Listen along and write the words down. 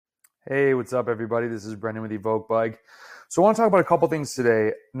Hey, what's up, everybody? This is Brendan with Evoke Bike. So, I want to talk about a couple things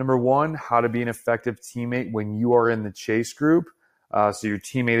today. Number one, how to be an effective teammate when you are in the chase group. So, your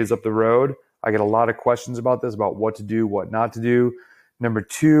teammate is up the road. I get a lot of questions about this, about what to do, what not to do. Number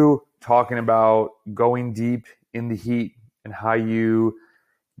two, talking about going deep in the heat and how you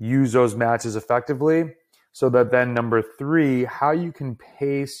use those matches effectively. So that then number three, how you can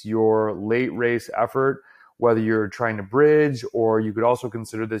pace your late race effort, whether you're trying to bridge, or you could also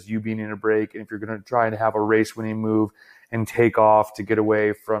consider this you being in a break. And if you're going to try and have a race winning move and take off to get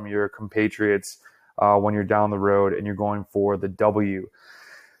away from your compatriots when you're down the road and you're going for the W.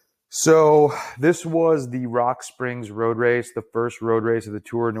 So this was the Rock Springs road race, the first road race of the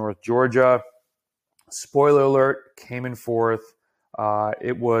Tour of North Georgia. Spoiler alert, came in fourth.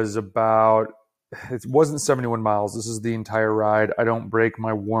 It wasn't 71 miles. This is the entire ride. I don't break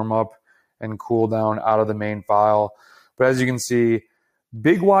my warm up and cool down out of the main file. But as you can see,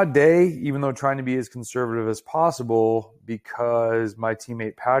 big wad day, even though trying to be as conservative as possible, because my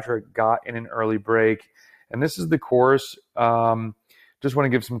teammate Patrick got in an early break. And this is the course. Just want to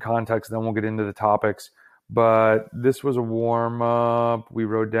give some context, then we'll get into the topics. But this was a warm up. We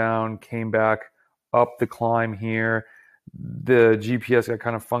rode down, came back up the climb here. The GPS got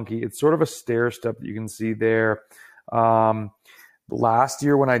kind of funky. It's sort of a stair step that you can see there. Last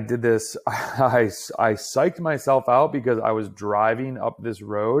year when I did this, I psyched myself out because I was driving up this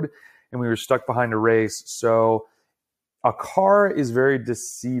road and we were stuck behind a race. So a car is very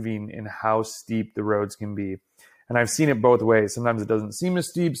deceiving in how steep the roads can be. And I've seen it both ways. Sometimes it doesn't seem as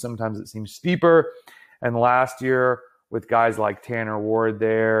steep. Sometimes it seems steeper. And last year with guys like Tanner Ward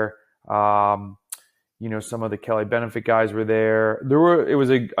there, some of the Kelly Benefit guys were there. It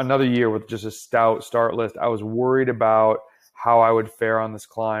was another year with just a stout start list. I was worried about how I would fare on this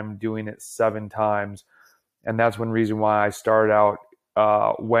climb doing it 7 times. And that's one reason why I started out,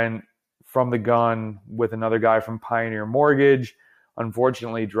 went from the gun with another guy from Pioneer Mortgage,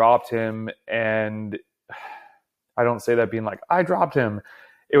 unfortunately dropped him. And I don't say that being like, I dropped him.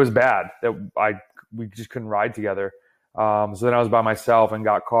 It was bad that we just couldn't ride together. So then I was by myself and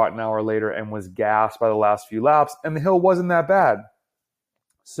got caught an hour later and was gassed by the last few laps. And the hill wasn't that bad.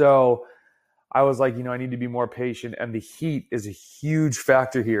 So I was like, I need to be more patient. And the heat is a huge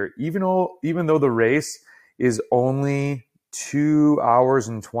factor here. Even though the race is only 2 hours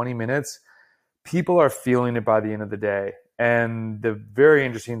and 20 minutes, people are feeling it by the end of the day. And the very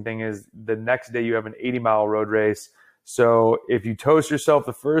interesting thing is the next day you have an 80-mile road race. So if you toast yourself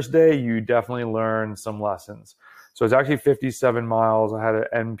the first day, you definitely learn some lessons. So it's actually 57 miles. I had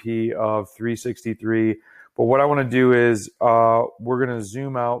an NP of 363. But what I want to do is we're going to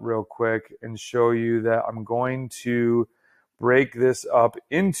zoom out real quick and show you that I'm going to break this up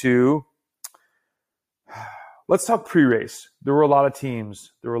into, let's talk pre-race. There were a lot of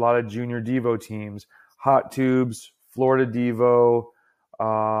teams. There were a lot of Junior Devo teams, Hot Tubes, Florida Devo.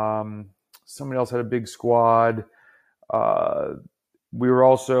 Somebody else had a big squad. Nate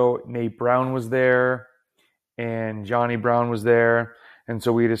Brown was there and Johnny Brown was there. And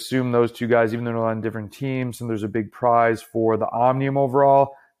so we'd assume those two guys, even though they're on different teams and there's a big prize for the Omnium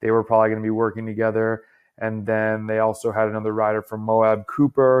overall, they were probably going to be working together. And then they also had another rider from Moab,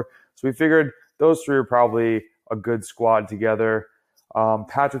 Cooper. So we figured those three are probably a good squad together.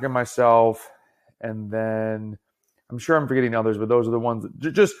 Patrick and myself, and then I'm sure I'm forgetting others, but those are the ones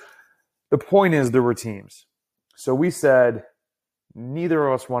that just the point is there were teams. So we said neither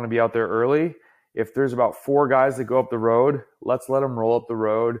of us want to be out there early. If there's about 4 guys that go up the road, let's let them roll up the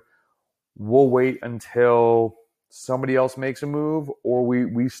road. We'll wait until somebody else makes a move or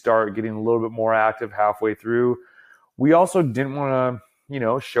we start getting a little bit more active halfway through. We also didn't want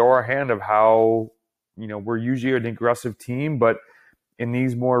to, show our hand of how, we're usually an aggressive team, but in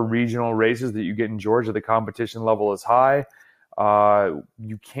these more regional races that you get in Georgia, the competition level is high.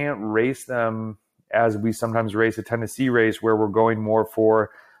 You can't race them as we sometimes race a Tennessee race where we're going more for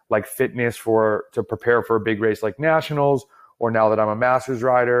like fitness to prepare for a big race like Nationals, or now that I'm a Masters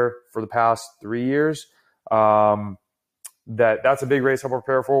rider for the past 3 years, that's a big race I'll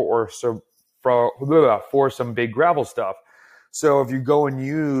prepare for, or so for some big gravel stuff. So if you go and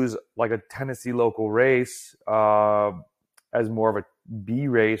use like a Tennessee local race as more of a B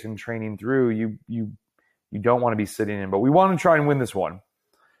race and training through, you don't want to be sitting in. But we want to try and win this one.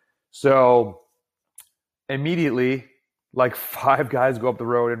 So immediately, like 5 guys go up the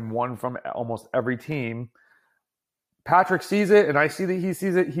road and one from almost every team. Patrick sees it and I see that he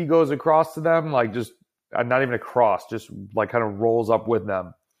sees it. He goes across to them, like just not even across, just like kind of rolls up with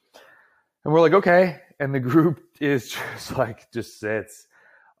them. And we're like, okay. And the group is just sits.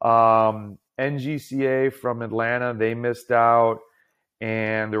 NGCA from Atlanta, they missed out.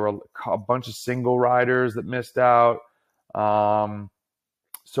 and there were a bunch of single riders that missed out.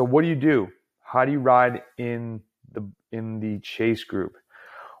 So what do? How do you ride in the chase group?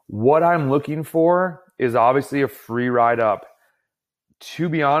 What I'm looking for is obviously a free ride up. To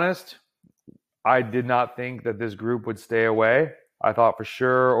be honest, I did not think that this group would stay away. I thought for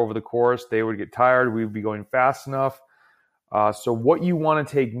sure over the course they would get tired. We would be going fast enough. So what you want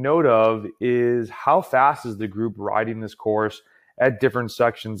to take note of is how fast is the group riding this course at different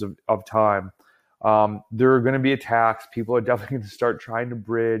sections of time. There are going to be attacks. People are definitely going to start trying to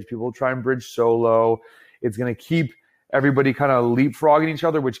bridge. People will try and bridge solo. It's going to keep everybody kind of leapfrogging each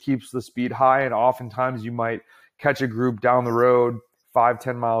other, which keeps the speed high. And oftentimes you might catch a group down the road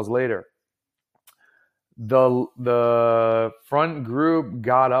 5-10 miles later. The front group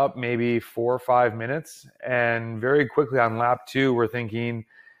got up maybe 4 or 5 minutes, and very quickly on lap 2, we're thinking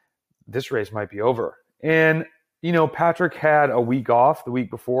this race might be over. And, Patrick had a week off the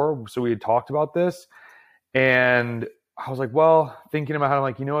week before, so we had talked about this. And I was like, well, thinking about how I'm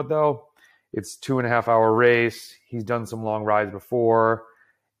like, you know what though? It's 2.5 hour race. He's done some long rides before.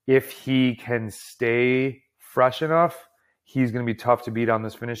 If he can stay fresh enough, he's going to be tough to beat on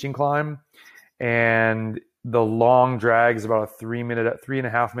this finishing climb. And the long drag is about a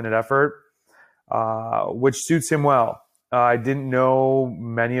 3.5 minute effort, which suits him well. I didn't know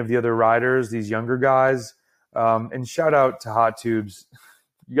many of the other riders, these younger guys. And shout out to Hot Tubes.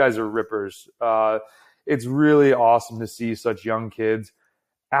 You guys are rippers. It's really awesome to see such young kids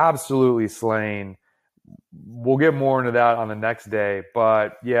absolutely slaying. We'll get more into that on the next day.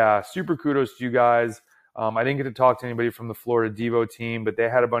 But yeah, super kudos to you guys. I didn't get to talk to anybody from the Florida Devo team, but they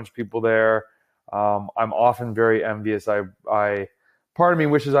had a bunch of people there. I'm often very envious. I part of me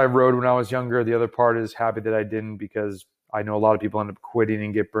wishes I rode when I was younger. The other part is happy that I didn't, because I know a lot of people end up quitting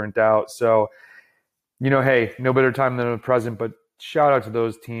and get burnt out. So, hey, no better time than the present, but shout out to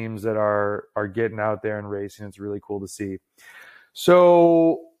those teams that are getting out there and racing. It's really cool to see.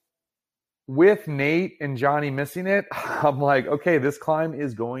 So with Nate and Johnny missing it, I'm like, okay, this climb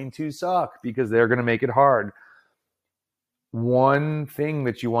is going to suck because they're going to make it hard. One thing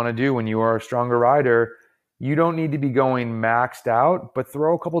that you want to do when you are a stronger rider, you don't need to be going maxed out, but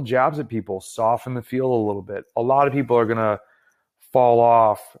throw a couple jabs at people, soften the field a little bit. A lot of people are going to fall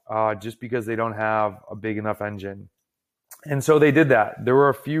off just because they don't have a big enough engine. And so they did that. There were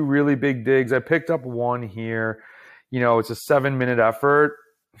a few really big digs. I picked up one here. It's a 7-minute effort,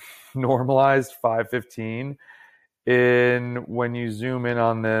 normalized 5:15. And when you zoom in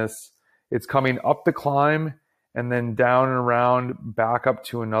on this, it's coming up the climb and then down and around back up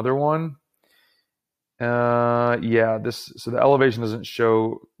to another one. So the elevation doesn't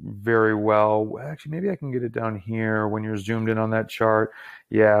show very well. Actually, maybe I can get it down here when you're zoomed in on that chart.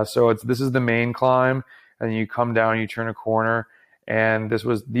 Yeah, so this is the main climb, and then you come down, you turn a corner, and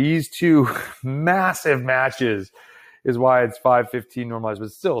these two massive matches is why it's 5:15 normalized,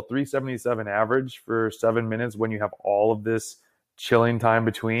 but still 3:77 average for 7 minutes when you have all of this chilling time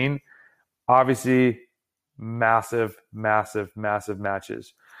between. Obviously, massive, massive, massive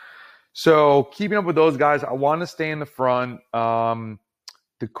matches. So keeping up with those guys, I want to stay in the front. The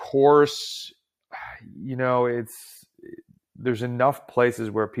course, there's enough places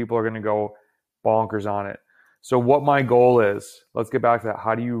where people are going to go bonkers on it. So what my goal is, let's get back to that.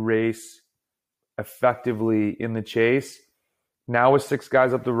 How do you race effectively in the chase? Now with 6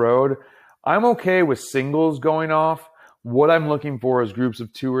 guys up the road, I'm okay with singles going off. What I'm looking for is groups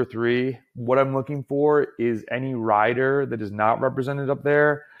of 2 or 3. What I'm looking for is any rider that is not represented up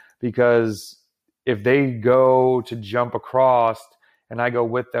there, because if they go to jump across and I go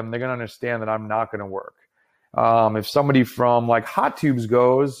with them, they're going to understand that I'm not going to work. If somebody from like Hot Tubes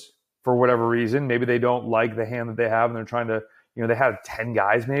goes for whatever reason, maybe they don't like the hand that they have and they're trying to, they have 10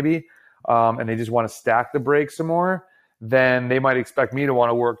 guys maybe, and they just want to stack the brakes some more, then they might expect me to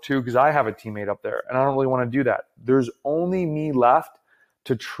want to work too because I have a teammate up there, and I don't really want to do that. There's only me left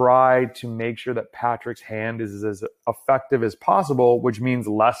to try to make sure that Patrick's hand is as effective as possible, which means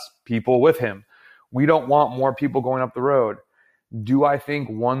less people with him. We don't want more people going up the road. Do I think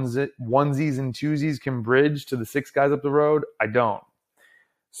onesies and twosies can bridge to the 6 guys up the road? I don't.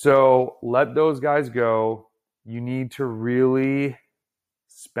 So let those guys go. You need to really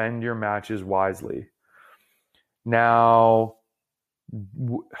spend your matches wisely. Now,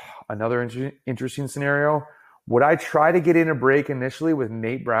 another interesting scenario. Would I try to get in a break initially with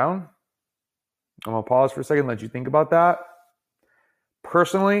Nate Brown? I'm going to pause for a second and let you think about that.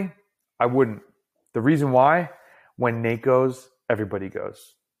 Personally, I wouldn't. The reason why, when Nate goes, everybody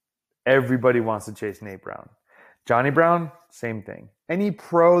goes. Everybody wants to chase Nate Brown. Johnny Brown, same thing. Any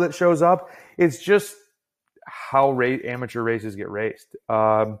pro that shows up, it's just how amateur races get raced.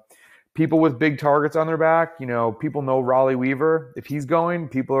 People with big targets on their back, people know Raleigh Weaver. If he's going,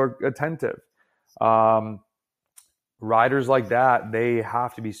 people are attentive. Riders like that, they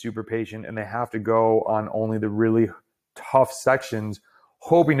have to be super patient, and they have to go on only the really tough sections,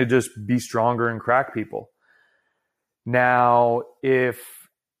 hoping to just be stronger and crack people. Now, if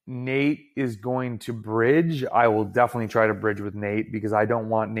Nate is going to bridge, I will definitely try to bridge with Nate, because I don't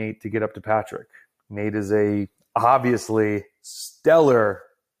want Nate to get up to Patrick. Nate is a obviously stellar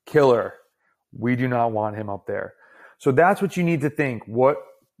killer. We do not want him up there. So that's what you need to think. What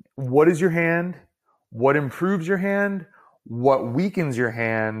is your hand? What improves your hand? What weakens your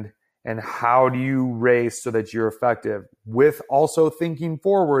hand? And how do you race so that you're effective? With also thinking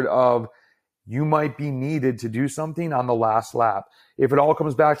forward of, you might be needed to do something on the last lap. If it all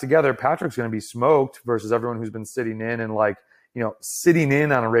comes back together, Patrick's going to be smoked versus everyone who's been sitting in, and sitting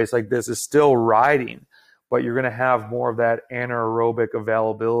in on a race like this is still riding, but you're going to have more of that anaerobic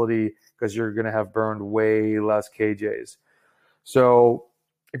availability because you're going to have burned way less KJs. So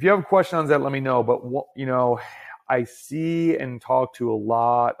if you have a question on that, let me know. But, I see and talk to a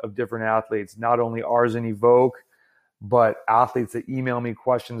lot of different athletes, not only ours in Evoke, but athletes that email me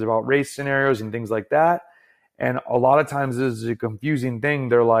questions about race scenarios and things like that. And a lot of times this is a confusing thing.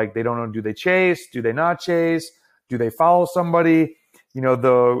 They're like, they don't know, do they chase? Do they not chase? Do they follow somebody?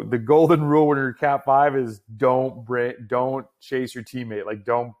 The golden rule when you're Cat 5 is don't chase your teammate. Like,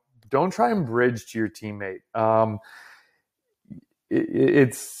 don't try and bridge to your teammate.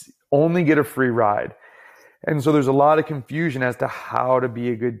 It's only get a free ride. And so there's a lot of confusion as to how to be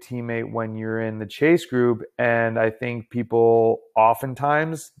a good teammate when you're in the chase group. And I think people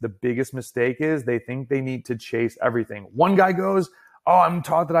oftentimes, the biggest mistake is they think they need to chase everything. One guy goes, oh, I'm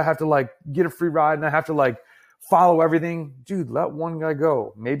taught that I have to get a free ride and I have to follow everything. Dude, let one guy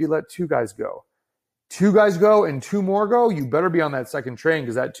go. Maybe let two guys go. Two guys go and two more go. You better be on that second train,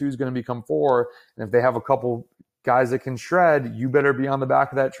 because that two is going to become four. And if they have a couple guys that can shred, you better be on the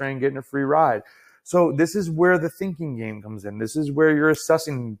back of that train getting a free ride. So this is where the thinking game comes in. This is where your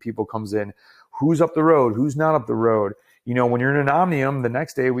assessing people comes in. Who's up the road? Who's not up the road? When you're in an Omnium, the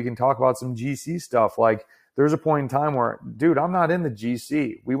next day we can talk about some GC stuff. There's a point in time where, dude, I'm not in the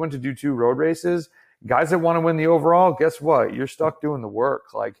GC. We went to do 2 road races. Guys that want to win the overall, guess what? You're stuck doing the work.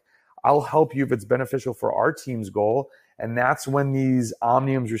 I'll help you if it's beneficial for our team's goal. And that's when these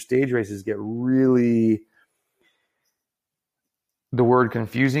Omniums or stage races get really, the word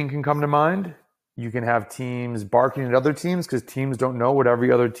confusing can come to mind. You can have teams barking at other teams because teams don't know what every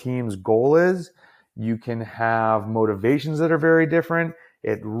other team's goal is. You can have motivations that are very different.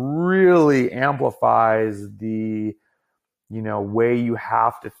 It really amplifies the, way you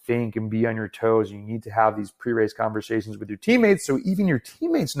have to think and be on your toes. You need to have these pre-race conversations with your teammates, so even your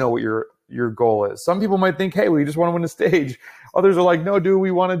teammates know what your goal is. Some people might think, hey, we just want to win a stage. Others are like, no, dude,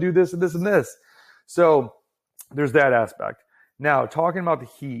 we want to do this and this and this. So there's that aspect. Now, talking about the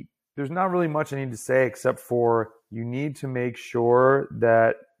heat, there's not really much I need to say except for you need to make sure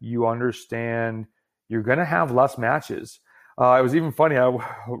that you understand you're going to have less matches. It was even funny. I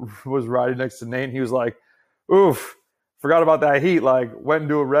was riding next to Nate, and he was like, oof, forgot about that heat. Went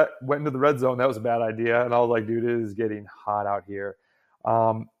into the red zone. That was a bad idea. And I was like, dude, it is getting hot out here.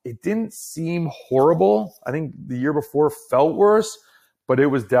 It didn't seem horrible. I think the year before felt worse, but it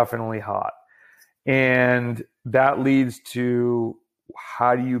was definitely hot. And that leads to,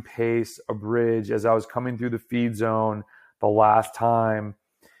 how do you pace a bridge? As I was coming through the feed zone the last time,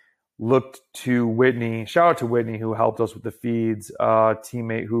 looked to Whitney. Shout out to Whitney, who helped us with the feeds,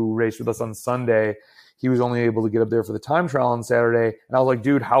 teammate who raced with us on Sunday. He was only able to get up there for the time trial on Saturday. And I was like,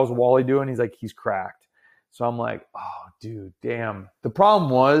 dude, how's Wally doing? He's like, he's cracked. So I'm like, oh, dude, damn. The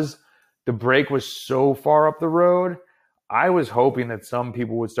problem was the break was so far up the road. I was hoping that some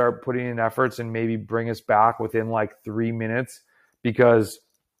people would start putting in efforts and maybe bring us back within 3 minutes. Because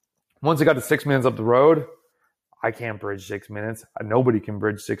once it got to 6 minutes up the road, I can't bridge 6 minutes. Nobody can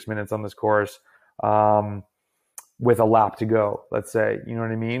bridge 6 minutes on this course with a lap to go, let's say. You know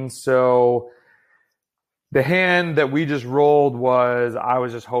what I mean? So the hand that we just rolled I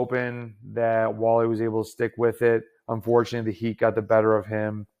was just hoping that Wally was able to stick with it. Unfortunately, the heat got the better of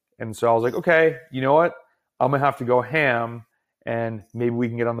him. And so I was like, okay, you know what? I'm going to have to go ham, and maybe we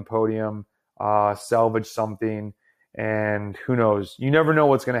can get on the podium, salvage something. And who knows? You never know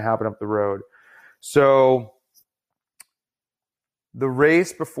what's going to happen up the road. So the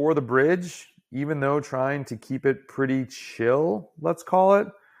race before the bridge, even though trying to keep it pretty chill, let's call it,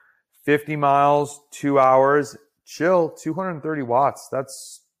 50 miles, 2 hours, chill, 230 watts.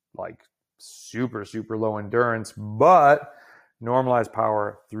 That's super, super low endurance, but normalized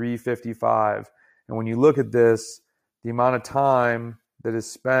power, 355. And when you look at this, the amount of time that is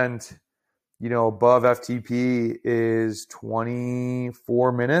spent, above FTP is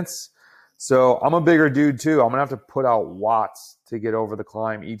 24 minutes. So I'm a bigger dude too. I'm going to have to put out watts to get over the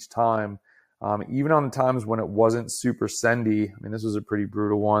climb each time. Even on the times when it wasn't super sendy. I mean, this was a pretty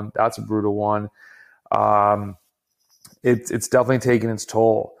brutal one. That's a brutal one. It's definitely taken its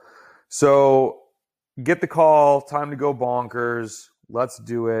toll. So get the call, time to go bonkers. Let's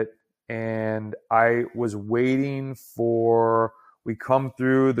do it. And I was waiting we come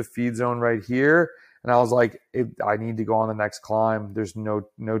through the feed zone right here. And I was like, I need to go on the next climb. There's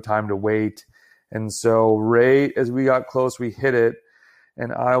no time to wait. And so right as we got close, we hit it.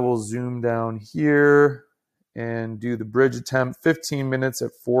 And I will zoom down here and do the bridge attempt, 15 minutes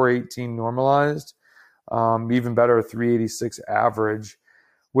at 418 normalized. Even better, 386 average,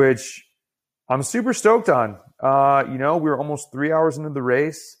 which I'm super stoked on. We were almost 3 hours into the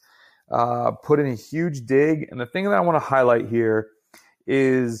race, put in a huge dig. And the thing that I want to highlight here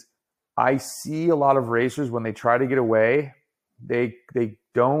is I see a lot of racers when they try to get away, they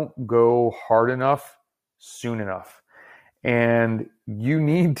don't go hard enough soon enough. And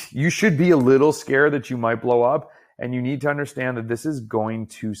you should be a little scared that you might blow up, and you need to understand that this is going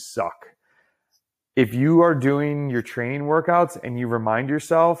to suck. If you are doing your training workouts and you remind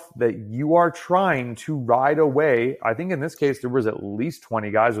yourself that you are trying to ride away, I think in this case, there was at least 20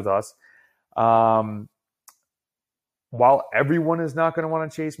 guys with us. While everyone is not going to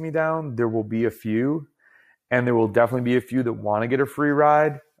want to chase me down, there will be a few, and there will definitely be a few that want to get a free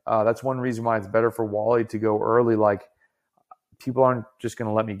ride. That's one reason why it's better for Wally to go early. Like, people aren't just going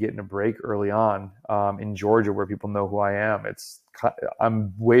to let me get in a break early on in Georgia where people know who I am.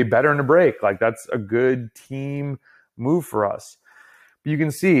 I'm way better in a break. Like, that's a good team move for us. But you can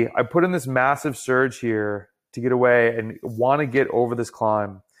see I put in this massive surge here to get away and want to get over this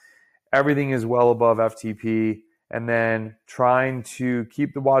climb. Everything is well above FTP, and then trying to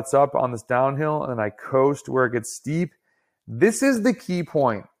keep the watts up on this downhill, and then I coast where it gets steep. This is the key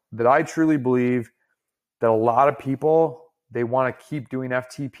point that I truly believe that a lot of people, they want to keep doing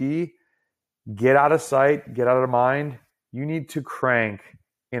FTP, get out of sight, get out of mind. You need to crank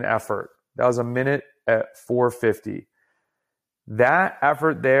in effort. That was a minute at 450. That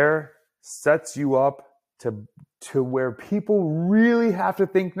effort there sets you up to where people really have to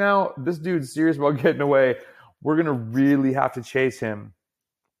think, now, this dude's serious about getting away. We're going to really have to chase him.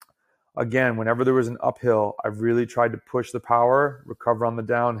 Again, whenever there was an uphill, I've really tried to push the power, recover on the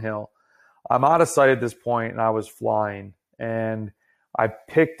downhill. I'm out of sight at this point, and I was flying. And I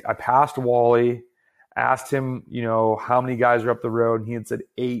passed Wally, asked him, how many guys are up the road, and he had said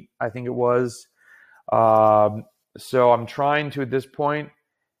 8, I think it was. So I'm trying to, at this point,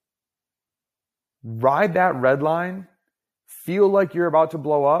 ride that red line, feel like you're about to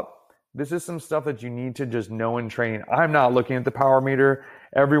blow up. This is some stuff that you need to just know in training. I'm not looking at the power meter.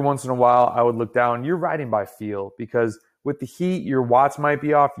 Every once in a while, I would look down. You're riding by feel, because with the heat, your watts might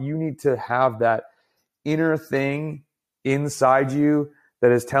be off. You need to have that inner thing inside you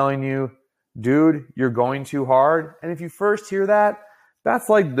that is telling you, dude, you're going too hard. And if you first hear that, that's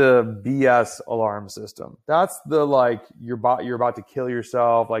like the BS alarm system. That's the, like, you're about to kill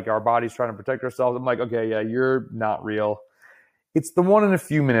yourself. Like, our body's trying to protect ourselves. I'm like, okay, yeah, you're not real. It's the one in a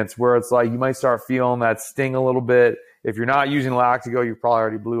few minutes where it's like you might start feeling that sting a little bit. If you're not using Lactigo, you probably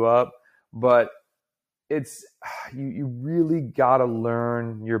already blew up. But it's you really got to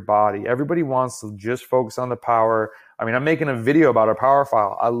learn your body. Everybody wants to just focus on the power. I mean, I'm making a video about a power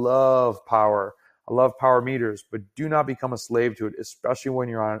file. I love power. I love power meters, but do not become a slave to it, especially when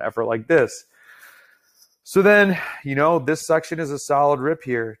you're on an effort like this. So then, this section is a solid rip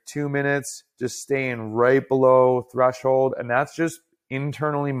here. 2 minutes, just staying right below threshold, and that's just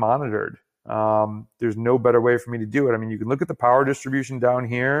internally monitored. There's no better way for me to do it. I mean, you can look at the power distribution down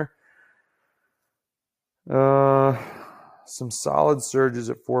here. Some solid surges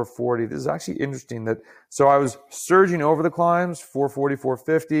at 440. This is actually interesting so I was surging over the climbs, 440,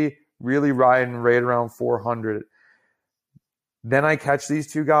 450, really riding right around 400. Then I catch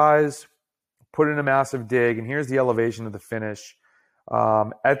these two guys, put in a massive dig, and here's the elevation of the finish.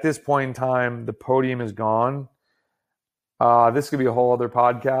 At this point in time, the podium is gone. This could be a whole other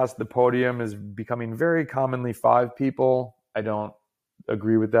podcast. The podium is becoming very commonly 5 people. I don't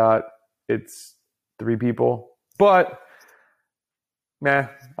agree with that. It's 3 people. But I'm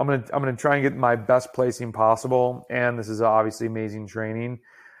gonna try and get my best placing possible. And this is obviously amazing training.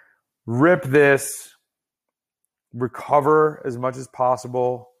 Rip this, recover as much as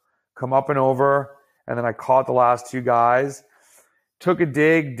possible, come up and over, and then I caught the last 2 guys. Took a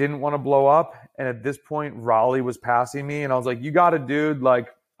dig, didn't want to blow up, and at this point, Raleigh was passing me, and I was like, you got it, dude. Like,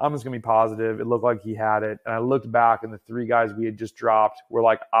 I'm just going to be positive. It looked like he had it. And I looked back, and the 3 guys we had just dropped were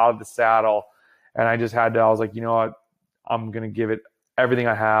like out of the saddle. And I was like, you know what? I'm going to give it everything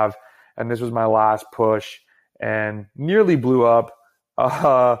I have. And this was my last push, and nearly blew up,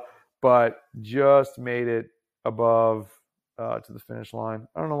 but just made it above to the finish line.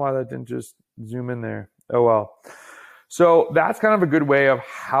 I don't know why that didn't just zoom in there. Oh, well. So that's kind of a good way of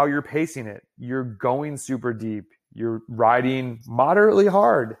how you're pacing it. You're going super deep. You're riding moderately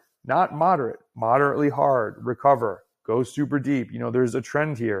hard, not moderate, moderately hard, recover, go super deep. There's a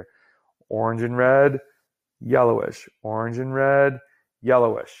trend here. Orange and red, yellowish, orange and red,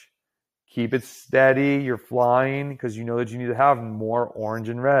 yellowish. Keep it steady. You're flying because you know that you need to have more orange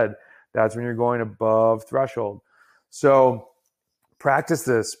and red. That's when you're going above threshold. So practice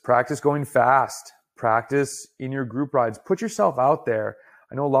this. Practice going fast. Practice in your group rides. Put yourself out there.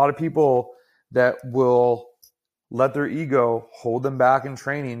 I know a lot of people that will let their ego hold them back in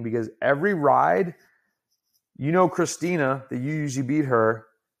training because every ride, Christina, that you usually beat her,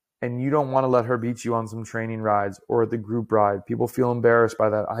 and you don't want to let her beat you on some training rides or at the group ride. People feel embarrassed by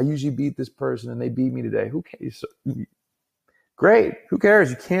that. I usually beat this person and they beat me today. Who cares? Great. Who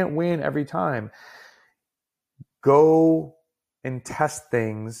cares? You can't win every time. Go and test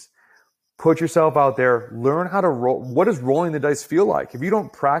things. Put yourself out there. Learn how to roll. What does rolling the dice feel like? If you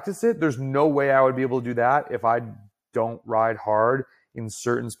don't practice it, there's no way I would be able to do that if I don't ride hard in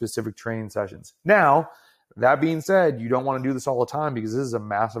certain specific training sessions. Now, that being said, you don't want to do this all the time because this is a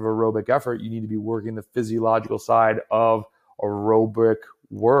massive aerobic effort. You need to be working the physiological side of aerobic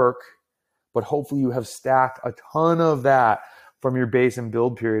work, but hopefully you have stacked a ton of that from your base and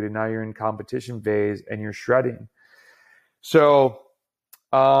build period, and now you're in competition phase and you're shredding. So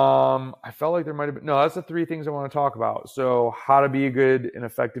I felt like there might have been, no, that's the 3 things I want to talk about. So how to be a good and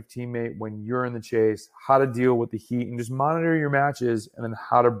effective teammate when you're in the chase, how to deal with the heat, and just monitor your matches, and then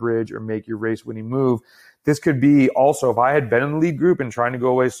how to bridge or make your race winning move. This could be also, if I had been in the lead group and trying to go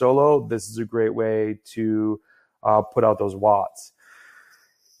away solo, this is a great way to put out those watts.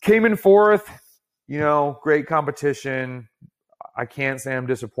 Came in 4th, great competition. I can't say I'm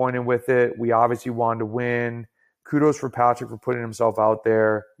disappointed with it. We obviously wanted to win. Kudos for Patrick for putting himself out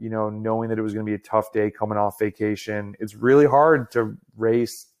there, knowing that it was going to be a tough day coming off vacation. It's really hard to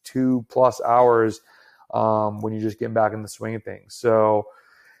race 2+ hours when you're just getting back in the swing of things. So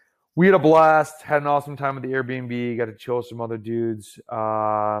we had a blast, had an awesome time at the Airbnb, got to chill with some other dudes.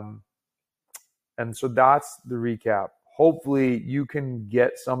 And so that's the recap. Hopefully you can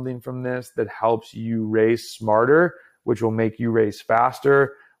get something from this that helps you race smarter, which will make you race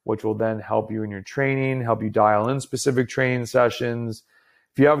faster, which will then help you in your training, help you dial in specific training sessions.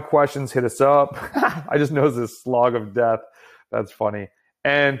 If you have questions, hit us up. I just know this slog of death. That's funny.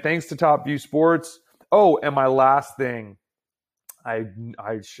 And thanks to Top View Sports. Oh, and my last thing, I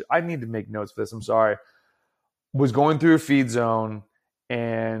need to make notes for this. I'm sorry. Was going through a feed zone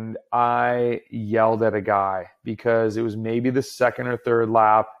and I yelled at a guy because it was maybe the 2nd or 3rd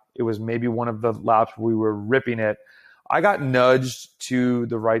lap. It was maybe one of the laps we were ripping it. I got nudged to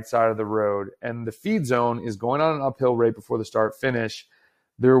the right side of the road, and the feed zone is going on an uphill right before the start finish.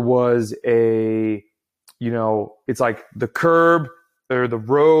 There was it's like the curb or the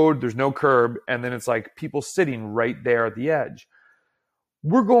road, there's no curb, and then it's like people sitting right there at the edge.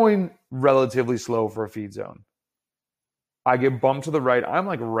 We're going relatively slow for a feed zone. I get bumped to the right. I'm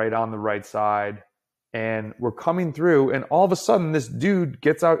like right on the right side, and we're coming through, and all of a sudden this dude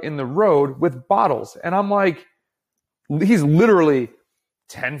gets out in the road with bottles, and I'm like, he's literally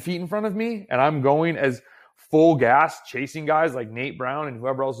 10 feet in front of me, and I'm going as full gas, chasing guys like Nate Brown and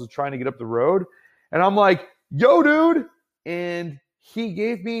whoever else is trying to get up the road. And I'm like, yo, dude. And he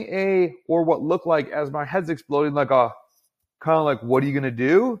gave me what looked like, as my head's exploding, like a kind of like, what are you going to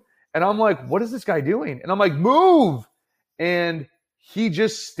do? And I'm like, what is this guy doing? And I'm like, move. And he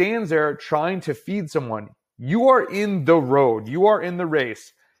just stands there trying to feed someone. You are in the road. You are in the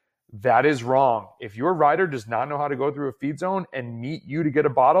race. That is wrong. If your rider does not know how to go through a feed zone and meet you to get a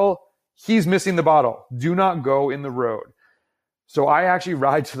bottle, he's missing the bottle. Do not go in the road. So I actually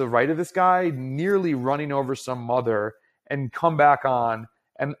ride to the right of this guy, nearly running over some mother, and come back on.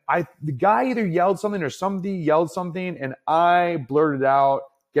 And the guy either yelled something or somebody yelled something, and I blurted out,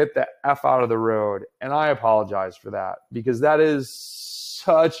 get the F out of the road. And I apologize for that because that is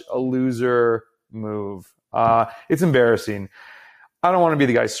such a loser move. It's embarrassing. I don't want to be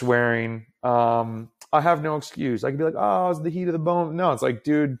the guy swearing. I have no excuse. I can be like, oh, it's the heat of the bone. No, it's like,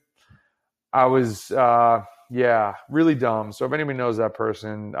 dude, I was, really dumb. So if anybody knows that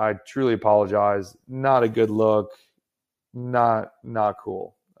person, I truly apologize. Not a good look. Not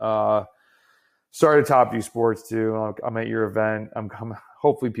cool. Started Top View Sports too. I'm at your event. I'm coming.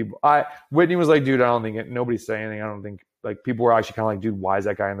 Hopefully people. Whitney was like, dude, I don't think nobody's saying anything. I don't think like people were actually kind of like, dude, why is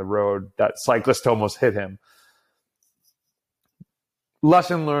that guy in the road? That cyclist almost hit him.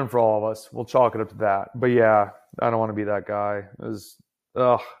 Lesson learned for all of us. We'll chalk it up to that. But yeah, I don't want to be that guy. It was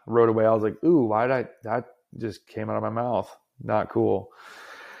rode away. I was like, ooh, why did that just came out of my mouth? Not cool.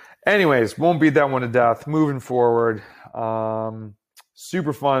 Anyways, won't beat that one to death. Moving forward.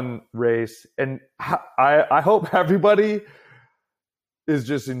 Super fun race. And I hope everybody is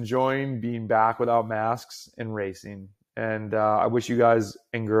just enjoying being back without masks and racing. And I wish you guys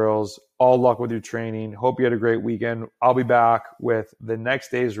and girls all luck with your training. Hope you had a great weekend. I'll be back with the next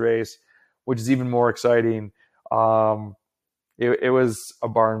day's race, which is even more exciting. It was a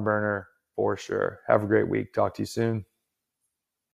barn burner for sure. Have a great week. Talk to you soon.